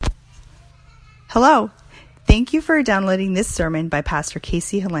Hello. Thank you for downloading this sermon by Pastor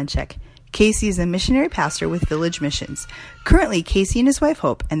Casey Helenchek. Casey is a missionary pastor with Village Missions. Currently, Casey and his wife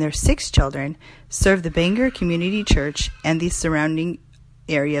Hope and their 6 children serve the Bangor Community Church and the surrounding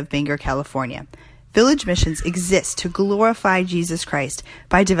area of Bangor, California. Village Missions exists to glorify Jesus Christ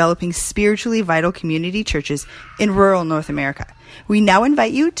by developing spiritually vital community churches in rural North America. We now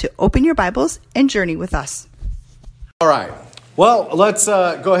invite you to open your Bibles and journey with us. All right. Well, let's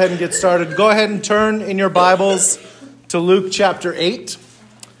go ahead and get started. Go ahead and turn in your Bibles to Luke chapter 8.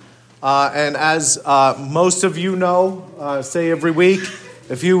 And as most of you know, say every week,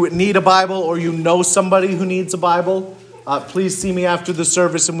 if you need a Bible or you know somebody who needs a Bible, please see me after the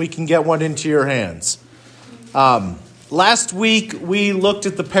service and we can get one into your hands. Last week, we looked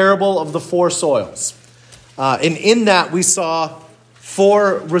at the parable of the 4 soils. And in that, we saw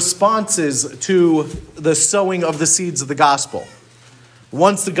 4 responses to the sowing of the seeds of the gospel.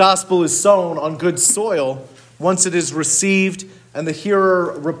 Once the gospel is sown on good soil, once it is received and the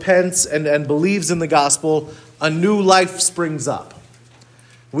hearer repents and believes in the gospel, a new life springs up.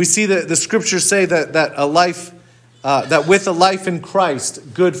 We see that the scriptures say that with a life in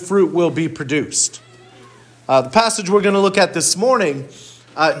Christ, good fruit will be produced. The passage we're going to look at this morning,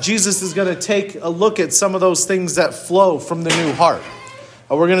 Jesus is going to take a look at some of those things that flow from the new heart.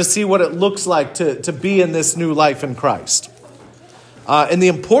 We're going to see what it looks like to be in this new life in Christ. And the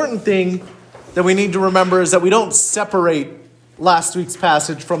important thing that we need to remember is that we don't separate last week's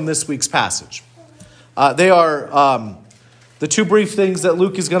passage from this week's passage. They are the 2 brief things that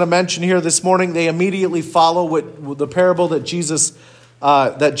Luke is going to mention here this morning. They immediately follow what the parable that Jesus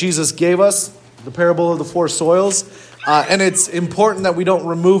gave us, the parable of the 4 soils. And it's important that we don't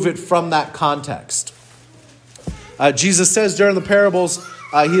remove it from that context. Jesus says during the parables,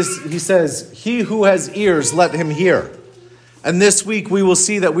 he says, "He who has ears, let him hear." And this week we will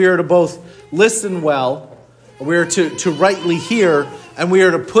see that we are to both listen well, we are to rightly hear, and we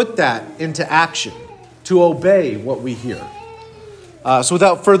are to put that into action, to obey what we hear. So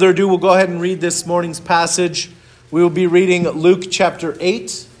without further ado, we'll go ahead and read this morning's passage. We will be reading Luke chapter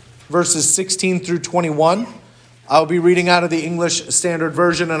 8, verses 16 through 21. I'll be reading out of the English Standard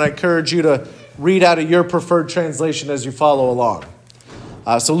Version, and I encourage you to read out of your preferred translation as you follow along.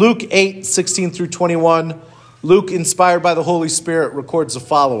 So Luke 8, 16 through 21, Luke, inspired by the Holy Spirit, records the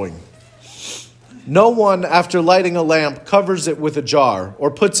following. "No one, after lighting a lamp, covers it with a jar or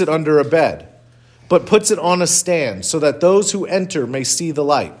puts it under a bed, but puts it on a stand so that those who enter may see the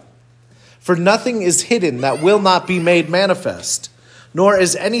light. For nothing is hidden that will not be made manifest, nor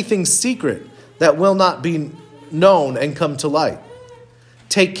is anything secret that will not be known and come to light.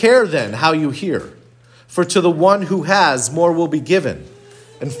 Take care then how you hear, for to the one who has, more will be given,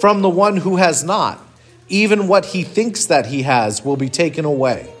 and from the one who has not, even what he thinks that he has will be taken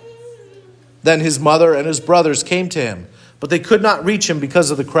away." Then his mother and his brothers came to him, but they could not reach him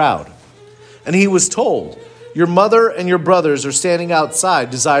because of the crowd. And he was told, "Your mother and your brothers are standing outside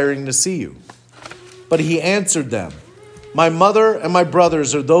desiring to see you." But he answered them, "My mother and my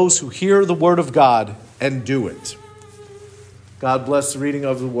brothers are those who hear the word of God and do it." God bless the reading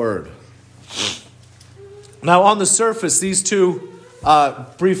of the word. Now on the surface, these 2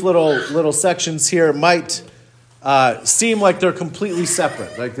 brief little sections here might seem like they're completely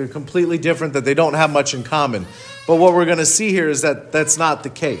separate, like they're completely different, that they don't have much in common. But what we're going to see here is that that's not the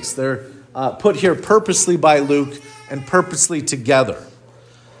case. They're put here purposely by Luke and purposely together.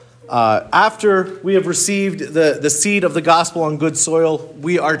 After we have received the seed of the gospel on good soil,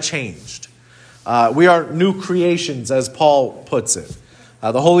 we are changed. We are new creations, as Paul puts it.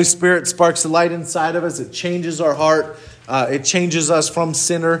 The Holy Spirit sparks the light inside of us. It changes our heart. It changes us from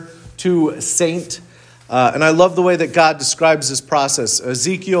sinner to saint. And I love the way that God describes this process.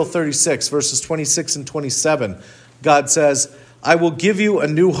 Ezekiel 36, verses 26 and 27, God says, "I will give you a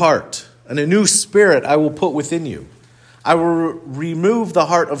new heart, and a new spirit I will put within you. I will remove the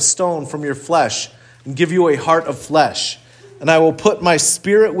heart of stone from your flesh and give you a heart of flesh. And I will put my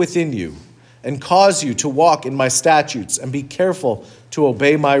spirit within you and cause you to walk in my statutes and be careful to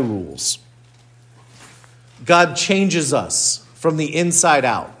obey my rules." God changes us from the inside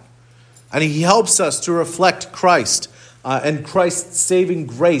out. And he helps us to reflect Christ and Christ's saving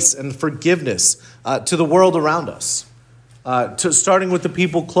grace and forgiveness to the world around us. Starting with the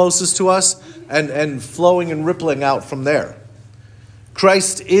people closest to us and flowing and rippling out from there.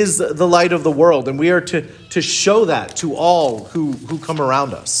 Christ is the light of the world, and we are to show that to all who come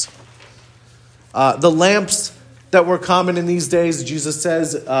around us. The lamps that were common in these days, Jesus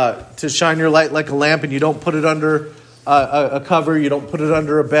says to shine your light like a lamp, and you don't put it under a cover, you don't put it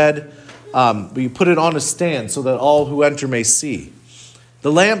under a bed, but you put it on a stand so that all who enter may see.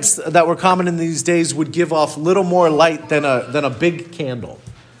 The lamps that were common in these days would give off little more light than a big candle.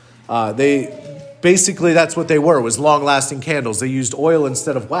 Basically that's what they were, was long-lasting candles. They used oil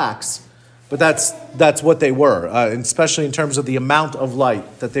instead of wax, but that's what they were, especially in terms of the amount of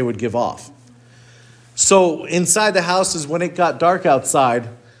light that they would give off. So inside the houses, when it got dark outside,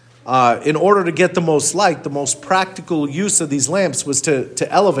 in order to get the most light, the most practical use of these lamps was to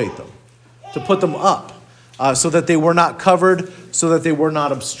elevate them, to put them up, so that they were not covered, so that they were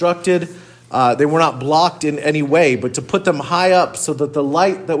not obstructed, they were not blocked in any way, but to put them high up so that the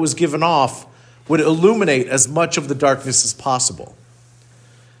light that was given off would illuminate as much of the darkness as possible.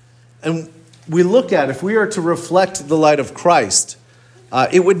 And we look at, if we are to reflect the light of Christ,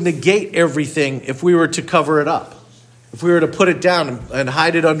 it would negate everything if we were to cover it up. If we were to put it down and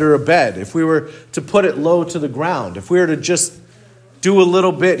hide it under a bed, if we were to put it low to the ground, if we were to just do a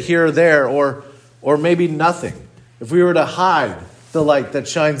little bit here or there, or maybe nothing, if we were to hide the light that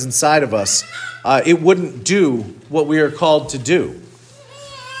shines inside of us, it wouldn't do what we are called to do.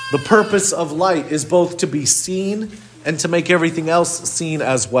 The purpose of light is both to be seen and to make everything else seen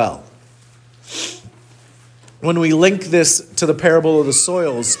as well. When we link this to the parable of the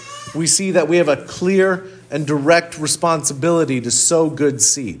soils, we see that we have a clear and direct responsibility to sow good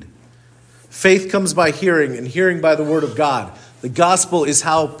seed. Faith comes by hearing, and hearing by the word of God. The gospel is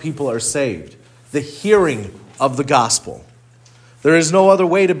how people are saved. The hearing of the gospel. There is no other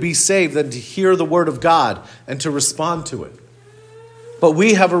way to be saved than to hear the word of God and to respond to it. But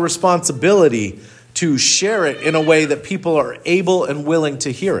we have a responsibility to share it in a way that people are able and willing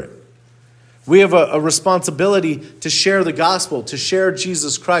to hear it. We have a responsibility to share the gospel, to share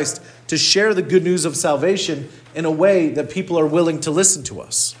Jesus Christ, to share the good news of salvation in a way that people are willing to listen to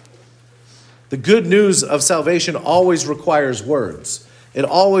us. The good news of salvation always requires words. It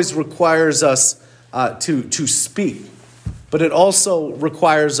always requires us to speak, but it also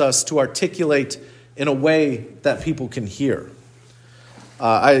requires us to articulate in a way that people can hear.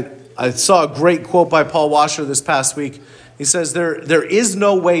 I saw a great quote by Paul Washer this past week. He says, there is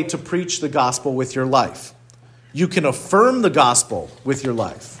no way to preach the gospel with your life. You can affirm the gospel with your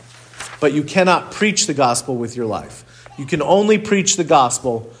life, but you cannot preach the gospel with your life. You can only preach the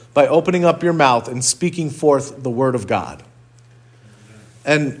gospel by opening up your mouth and speaking forth the word of God.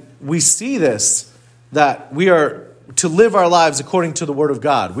 And we see this, that we are to live our lives according to the word of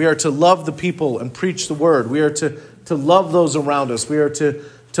God. We are to love the people and preach the word. We are to love those around us. We are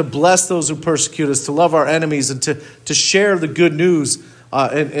to bless those who persecute us, to love our enemies, and to share the good news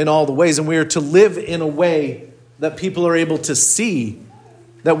in all the ways. And we are to live in a way that people are able to see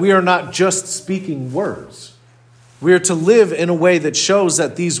that we are not just speaking words. We are to live in a way that shows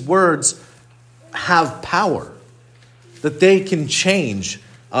that these words have power, that they can change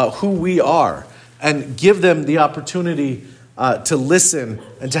who we are and give them the opportunity to listen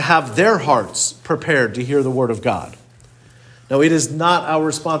and to have their hearts prepared to hear the word of God. Now, it is not our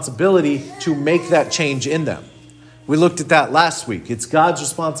responsibility to make that change in them. We looked at that last week. It's God's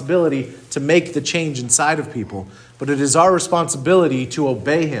responsibility to make the change inside of people, but it is our responsibility to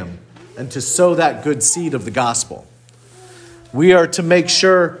obey him and to sow that good seed of the gospel. We are to make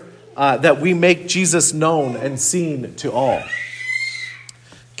sure that we make Jesus known and seen to all.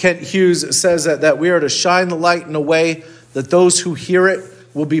 Kent Hughes says that we are to shine the light in a way that those who hear it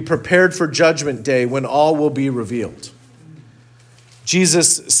will be prepared for judgment day when all will be revealed.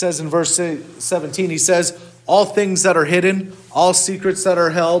 Jesus says in verse 17, he says, all things that are hidden, all secrets that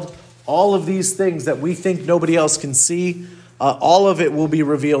are held, all of these things that we think nobody else can see, all of it will be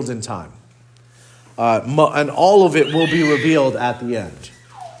revealed in time. And all of it will be revealed at the end.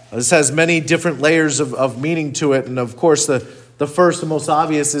 This has many different layers of meaning to it. And of course, the first and most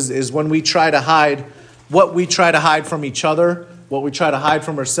obvious is when we try to hide what we try to hide from each other, what we try to hide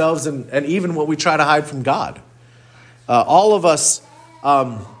from ourselves, and even what we try to hide from God. All of us,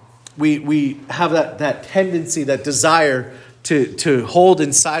 we have that tendency, that desire to hold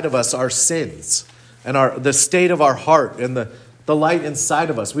inside of us our sins and the state of our heart and the light inside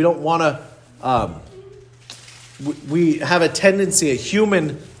of us. We don't want to, we have a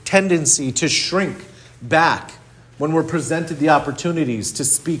human tendency to shrink back when we're presented the opportunities to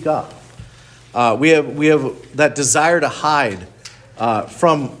speak up. We have that desire to hide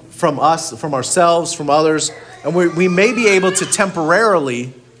from us, from ourselves, from others, and we may be able to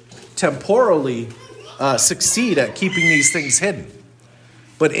temporarily succeed at keeping these things hidden.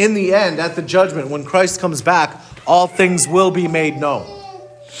 But in the end, at the judgment, when Christ comes back, all things will be made known.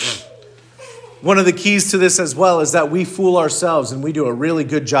 One of the keys to this as well is that we fool ourselves, and we do a really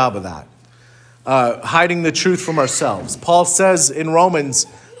good job of that. Hiding the truth from ourselves. Paul says in Romans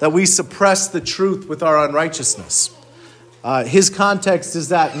that we suppress the truth with our unrighteousness. His context is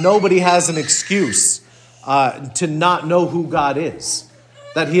that nobody has an excuse to not know who God is,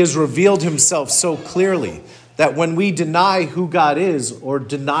 that he has revealed himself so clearly that when we deny who God is or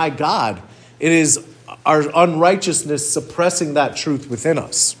deny God, it is our unrighteousness suppressing that truth within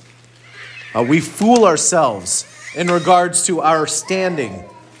us. We fool ourselves in regards to our standing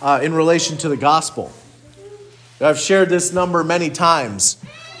in relation to the gospel. I've shared this number many times,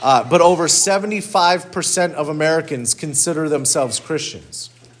 but over 75% of Americans consider themselves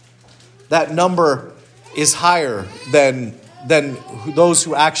Christians. That number is higher than those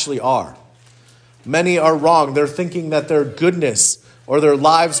who actually are. Many are wrong. They're thinking that their goodness or their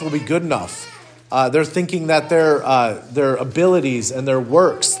lives will be good enough. They're thinking that their abilities and their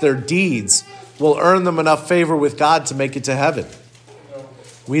works, their deeds, will earn them enough favor with God to make it to heaven.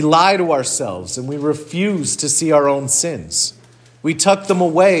 We lie to ourselves and we refuse to see our own sins. We tuck them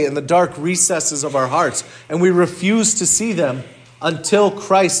away in the dark recesses of our hearts, and we refuse to see them until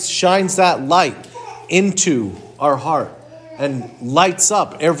Christ shines that light into our heart and lights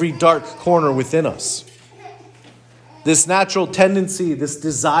up every dark corner within us. This natural tendency, this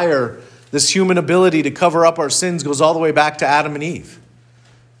desire, this human ability to cover up our sins goes all the way back to Adam and Eve.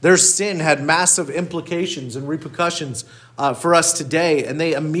 Their sin had massive implications and repercussions for us today, and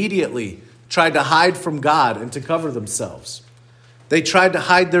they immediately tried to hide from God and to cover themselves. They tried to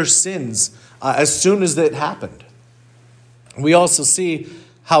hide their sins as soon as it happened. We also see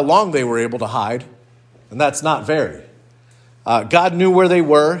how long they were able to hide, and that's not very. God knew where they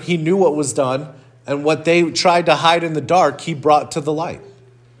were. He knew what was done, and what they tried to hide in the dark, he brought to the light.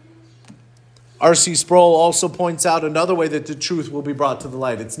 R.C. Sproul also points out another way that the truth will be brought to the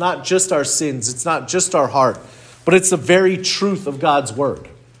light. It's not just our sins, it's not just our heart, but it's the very truth of God's word.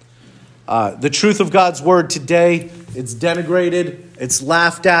 The truth of God's word today, it's denigrated, it's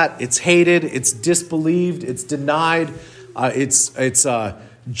laughed at, it's hated, it's disbelieved, it's denied, it's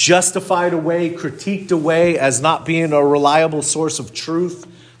justified away, critiqued away as not being a reliable source of truth,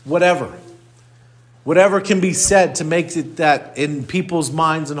 whatever. Whatever can be said to make it that in people's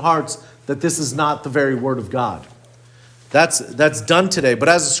minds and hearts that this is not the very word of God. That's done today. But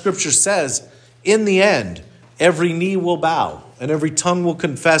as the scripture says, in the end, every knee will bow and every tongue will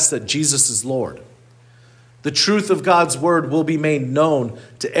confess that Jesus is Lord. The truth of God's word will be made known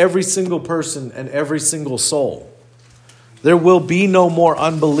to every single person and every single soul. There will be no more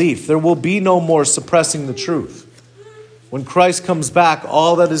unbelief. There will be no more suppressing the truth. When Christ comes back,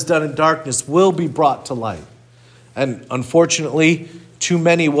 all that is done in darkness will be brought to light. And unfortunately, too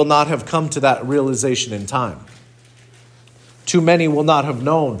many will not have come to that realization in time. Too many will not have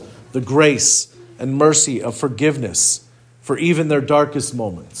known the grace and mercy of forgiveness for even their darkest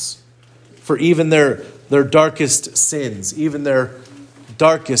moments, for even their darkest sins, even their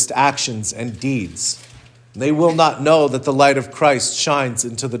darkest actions and deeds. They will not know that the light of Christ shines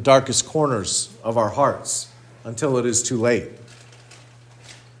into the darkest corners of our hearts until it is too late.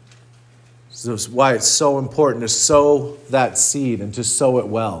 This is why it's so important to sow that seed and to sow it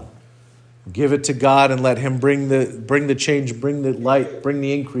well. Give it to God and let him bring the change, bring the light, bring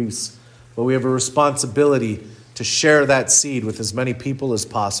the increase. But we have a responsibility to share that seed with as many people as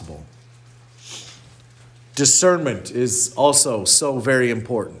possible. Discernment is also so very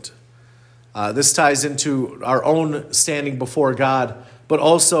important. This ties into our own standing before God, but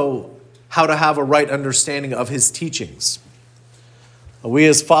also how to have a right understanding of his teachings. We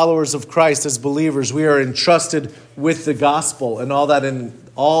as followers of Christ, as believers, we are entrusted with the gospel and all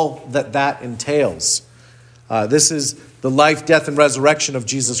that entails. This is the life, death, and resurrection of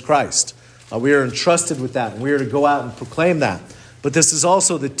Jesus Christ. We are entrusted with that, and we are to go out and proclaim that. But this is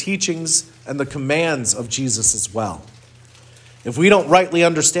also the teachings and the commands of Jesus as well. If we don't rightly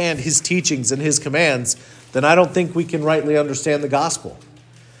understand his teachings and his commands, then I don't think we can rightly understand the gospel.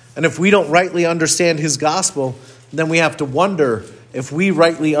 And if we don't rightly understand his gospel, then we have to wonder if we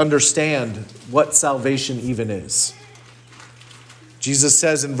rightly understand what salvation even is. Jesus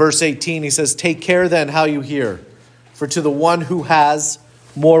says in verse 18, he says, "Take care then how you hear, for to the one who has,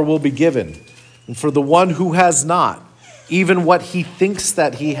 more will be given. And for the one who has not, even what he thinks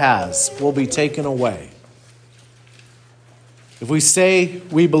that he has will be taken away." If we say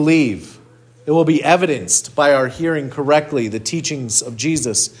we believe, it will be evidenced by our hearing correctly the teachings of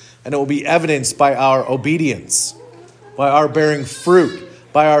Jesus, and it will be evidenced by our obedience, by our bearing fruit,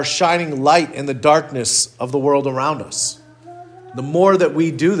 by our shining light in the darkness of the world around us. The more that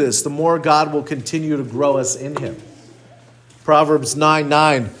we do this, the more God will continue to grow us in him. Proverbs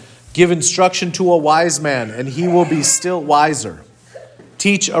 9:9, "Give instruction to a wise man, and he will be still wiser.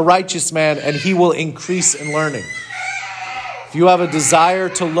 Teach a righteous man, and he will increase in learning." If you have a desire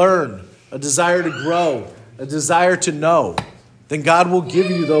to learn, a desire to grow, a desire to know, then God will give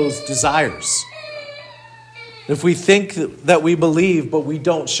you those desires. If we think that we believe, but we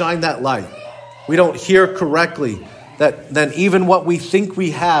don't shine that light, we don't hear correctly, then even what we think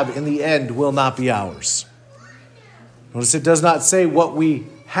we have in the end will not be ours. Notice it does not say what we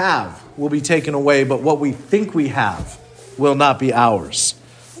have will be taken away, but what we think we have will not be ours.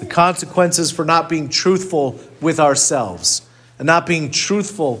 The consequences for not being truthful with ourselves and not being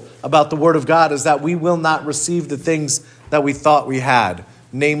truthful about the Word of God is that we will not receive the things that we thought we had,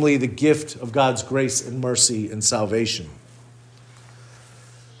 namely the gift of God's grace and mercy and salvation.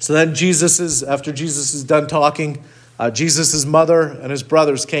 So then after Jesus is done talking, Jesus' mother and his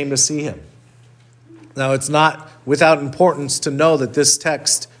brothers came to see him. Now, it's not without importance to know that this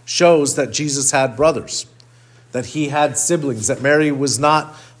text shows that Jesus had brothers, that he had siblings, that Mary was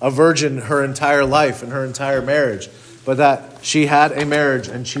not a virgin her entire life and her entire marriage, but that she had a marriage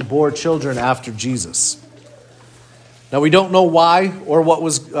and she bore children after Jesus. Now, we don't know why or what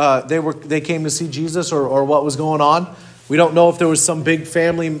was they came to see Jesus or what was going on. We don't know if there was some big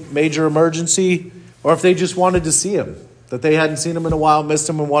family major emergency or if they just wanted to see him, that they hadn't seen him in a while, missed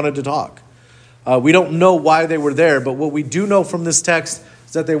him, and wanted to talk. We don't know why they were there, but what we do know from this text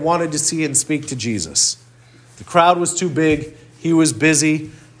is that they wanted to see and speak to Jesus. The crowd was too big. He was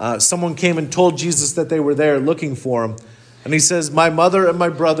busy. Someone came and told Jesus that they were there looking for him. And he says, "My mother and my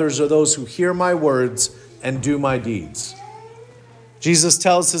brothers are those who hear my words and do my deeds." Jesus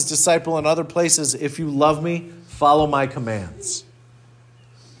tells his disciple in other places, "If you love me, follow my commands."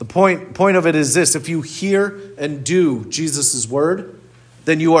 The point of it is this: if you hear and do Jesus' word,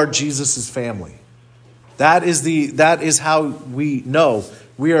 then you are Jesus' family. That is how we know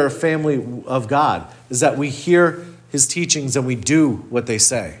we are a family of God, is that we hear his teachings and we do what they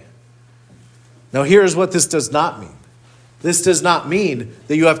say. Now, here's what this does not mean. This does not mean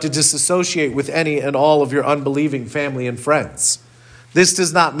that you have to disassociate with any and all of your unbelieving family and friends. This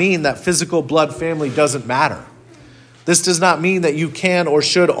does not mean that physical blood family doesn't matter. This does not mean that you can or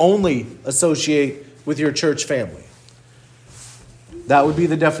should only associate with your church family. That would be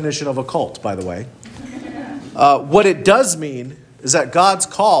the definition of a cult, by the way. What it does mean is that God's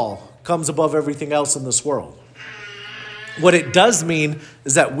call comes above everything else in this world. What it does mean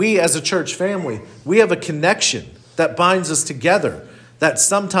is that we as a church family, we have a connection that binds us together, that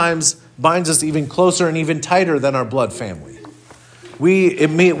sometimes binds us even closer and even tighter than our blood family.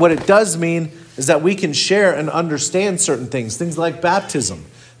 What it does mean is that we can share and understand certain things like baptism,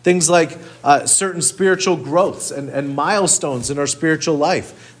 things like certain spiritual growths and milestones in our spiritual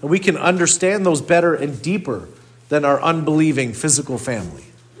life. And we can understand those better and deeper than our unbelieving physical family.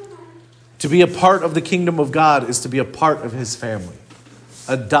 To be a part of the kingdom of God is to be a part of his family,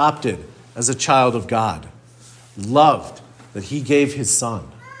 adopted as a child of God, loved that he gave his son,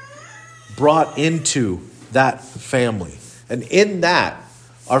 brought into that family. And in that,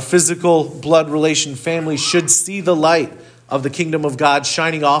 our physical blood relation family should see the light of the kingdom of God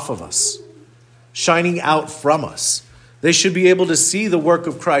shining off of us, shining out from us. They should be able to see the work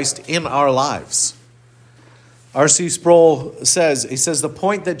of Christ in our lives. R.C. Sproul says, the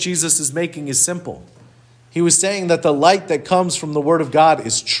point that Jesus is making is simple. He was saying that the light that comes from the word of God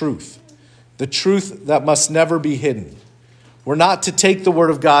is truth, the truth that must never be hidden. We're not to take the word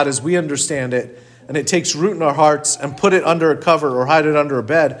of God as we understand it, and it takes root in our hearts, and put it under a cover or hide it under a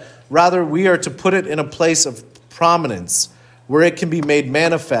bed. Rather, we are to put it in a place of prominence where it can be made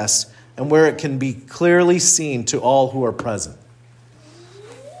manifest and where it can be clearly seen to all who are present.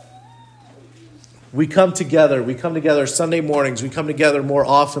 We come together Sunday mornings. We come together more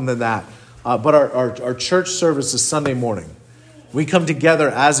often than that. But our church service is Sunday morning. We come together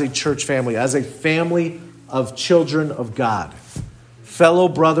as a church family, as a family of children of God, fellow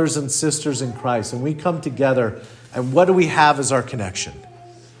brothers and sisters in Christ. And we come together, and what do we have as our connection?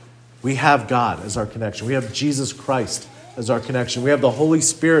 We have God as our connection. We have Jesus Christ as our connection. We have the Holy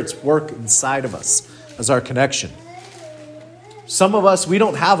Spirit's work inside of us as our connection. Some of us, we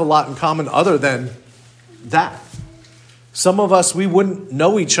don't have a lot in common other than that. Some of us, we wouldn't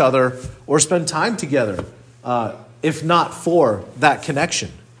know each other or spend time together if not for that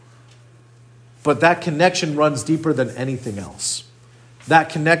connection. But that connection runs deeper than anything else. That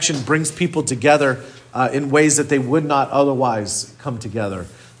connection brings people together in ways that they would not otherwise come together,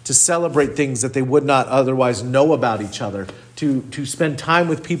 to celebrate things that they would not otherwise know about each other, to spend time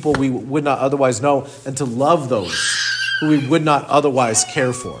with people we would not otherwise know, and to love those who we would not otherwise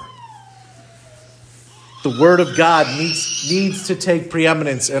care for. The word of God needs to take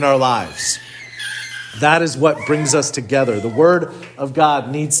preeminence in our lives. That is what brings us together. The word of God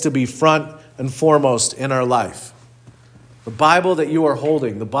needs to be front and foremost in our life. The Bible that you are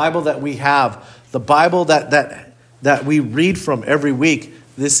holding, the Bible that we have The Bible that we read from every week,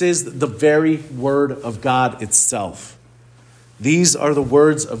 this is the very word of God itself. These are the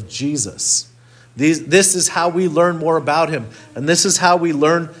words of Jesus. This is how we learn more about him. And this is how we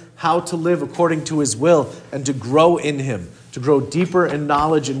learn how to live according to his will and to grow in him, to grow deeper in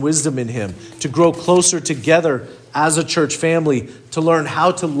knowledge and wisdom in him, to grow closer together as a church family, to learn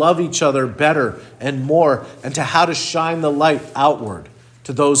how to love each other better and more, and to how to shine the light outward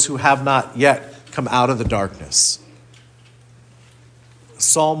to those who have not yet come out of the darkness.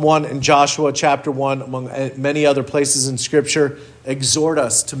 Psalm 1 and Joshua chapter 1, among many other places in Scripture, exhort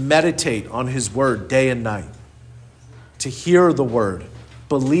us to meditate on his word day and night, to hear the word,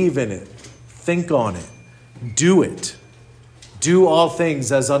 believe in it, think on it, do it. Do all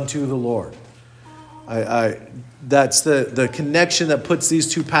things as unto the Lord. That's the connection that puts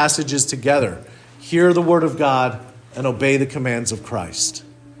these two passages together. Hear the word of God and obey the commands of Christ.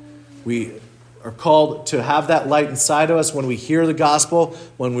 We are called to have that light inside of us when we hear the gospel,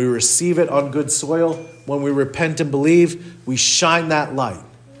 when we receive it on good soil, when we repent and believe, we shine that light.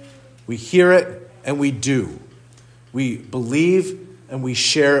 We hear it and we do. We believe and we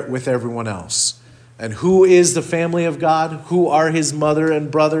share it with everyone else. And who is the family of God? Who are his mother and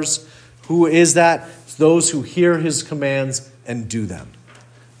brothers? Who is that? It's those who hear his commands and do them.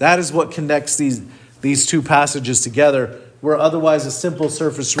 That is what connects these two passages together, where otherwise a simple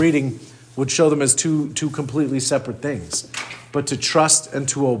surface reading would show them as two completely separate things. But to trust and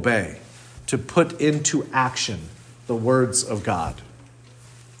to obey, to put into action the words of God.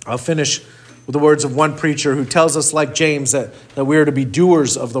 I'll finish with the words of one preacher who tells us, like James, that we are to be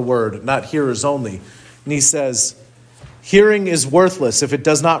doers of the word, not hearers only. And he says, hearing is worthless if it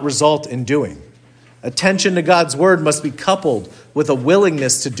does not result in doing. Attention to God's word must be coupled with a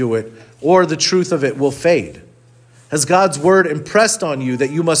willingness to do it, or the truth of it will fade. Has God's word impressed on you that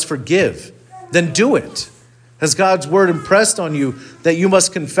you must forgive? Then do it. Has God's word impressed on you that you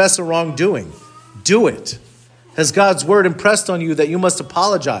must confess a wrongdoing? Do it. Has God's word impressed on you that you must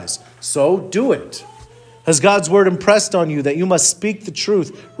apologize? So do it. Has God's word impressed on you that you must speak the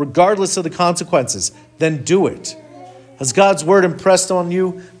truth regardless of the consequences? Then do it. Has God's word impressed on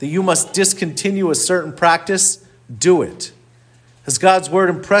you that you must discontinue a certain practice? Do it. Has God's word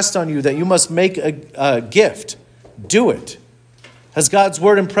impressed on you that you must make a gift? Do it. Has God's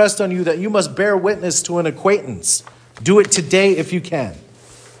word impressed on you that you must bear witness to an acquaintance? Do it today if you can.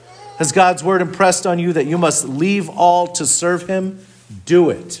 Has God's word impressed on you that you must leave all to serve him?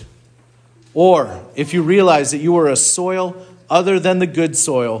 Do it. Or if you realize that you are a soil other than the good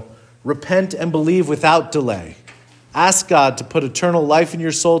soil, repent and believe without delay. Ask God to put eternal life in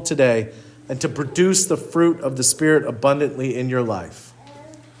your soul today and to produce the fruit of the Spirit abundantly in your life.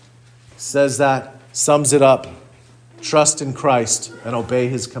 Says that, sums it up. Trust in Christ and obey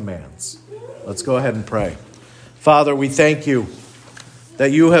his commands. Let's go ahead and pray. Father, we thank you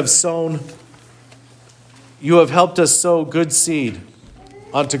that you have helped us sow good seed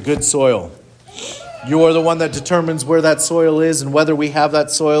onto good soil. You are the one that determines where that soil is and whether we have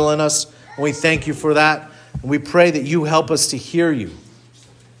that soil in us. And we thank you for that. And we pray that you help us to hear you,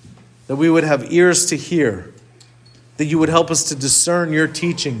 that we would have ears to hear, that you would help us to discern your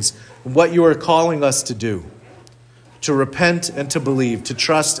teachings and what you are calling us to do. To repent and to believe, to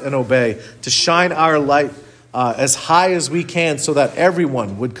trust and obey, to shine our light as high as we can so that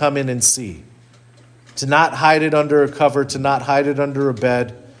everyone would come in and see. To not hide it under a cover, to not hide it under a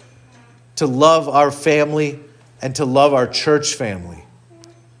bed, to love our family and to love our church family.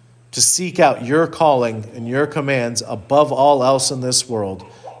 To seek out your calling and your commands above all else in this world,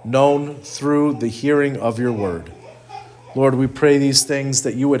 known through the hearing of your word. Lord, we pray these things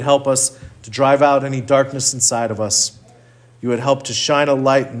that you would help us to drive out any darkness inside of us. You would help to shine a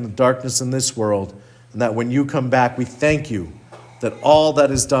light in the darkness in this world, and that when you come back, we thank you that all that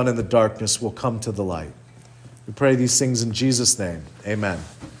is done in the darkness will come to the light. We pray these things in Jesus' name. Amen.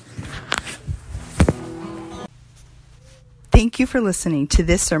 Thank you for listening to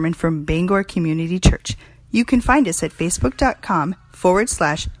this sermon from Bangor Community Church. You can find us at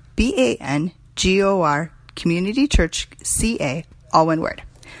facebook.com/BANGOR Community Church CA, all one word.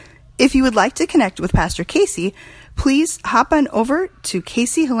 If you would like to connect with Pastor Casey, please hop on over to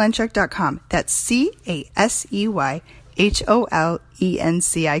CaseyHolenchuk.com. That's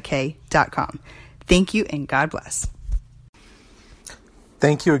CaseyHolenchik.com. Thank you and God bless.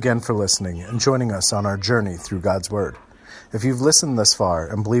 Thank you again for listening and joining us on our journey through God's Word. If you've listened this far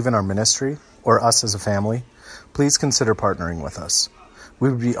and believe in our ministry or us as a family, please consider partnering with us. We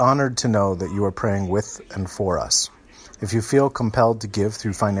would be honored to know that you are praying with and for us. If you feel compelled to give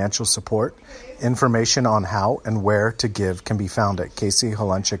through financial support, information on how and where to give can be found at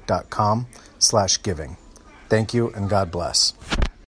CaseyHolenchuk.com giving. Thank you, and God bless.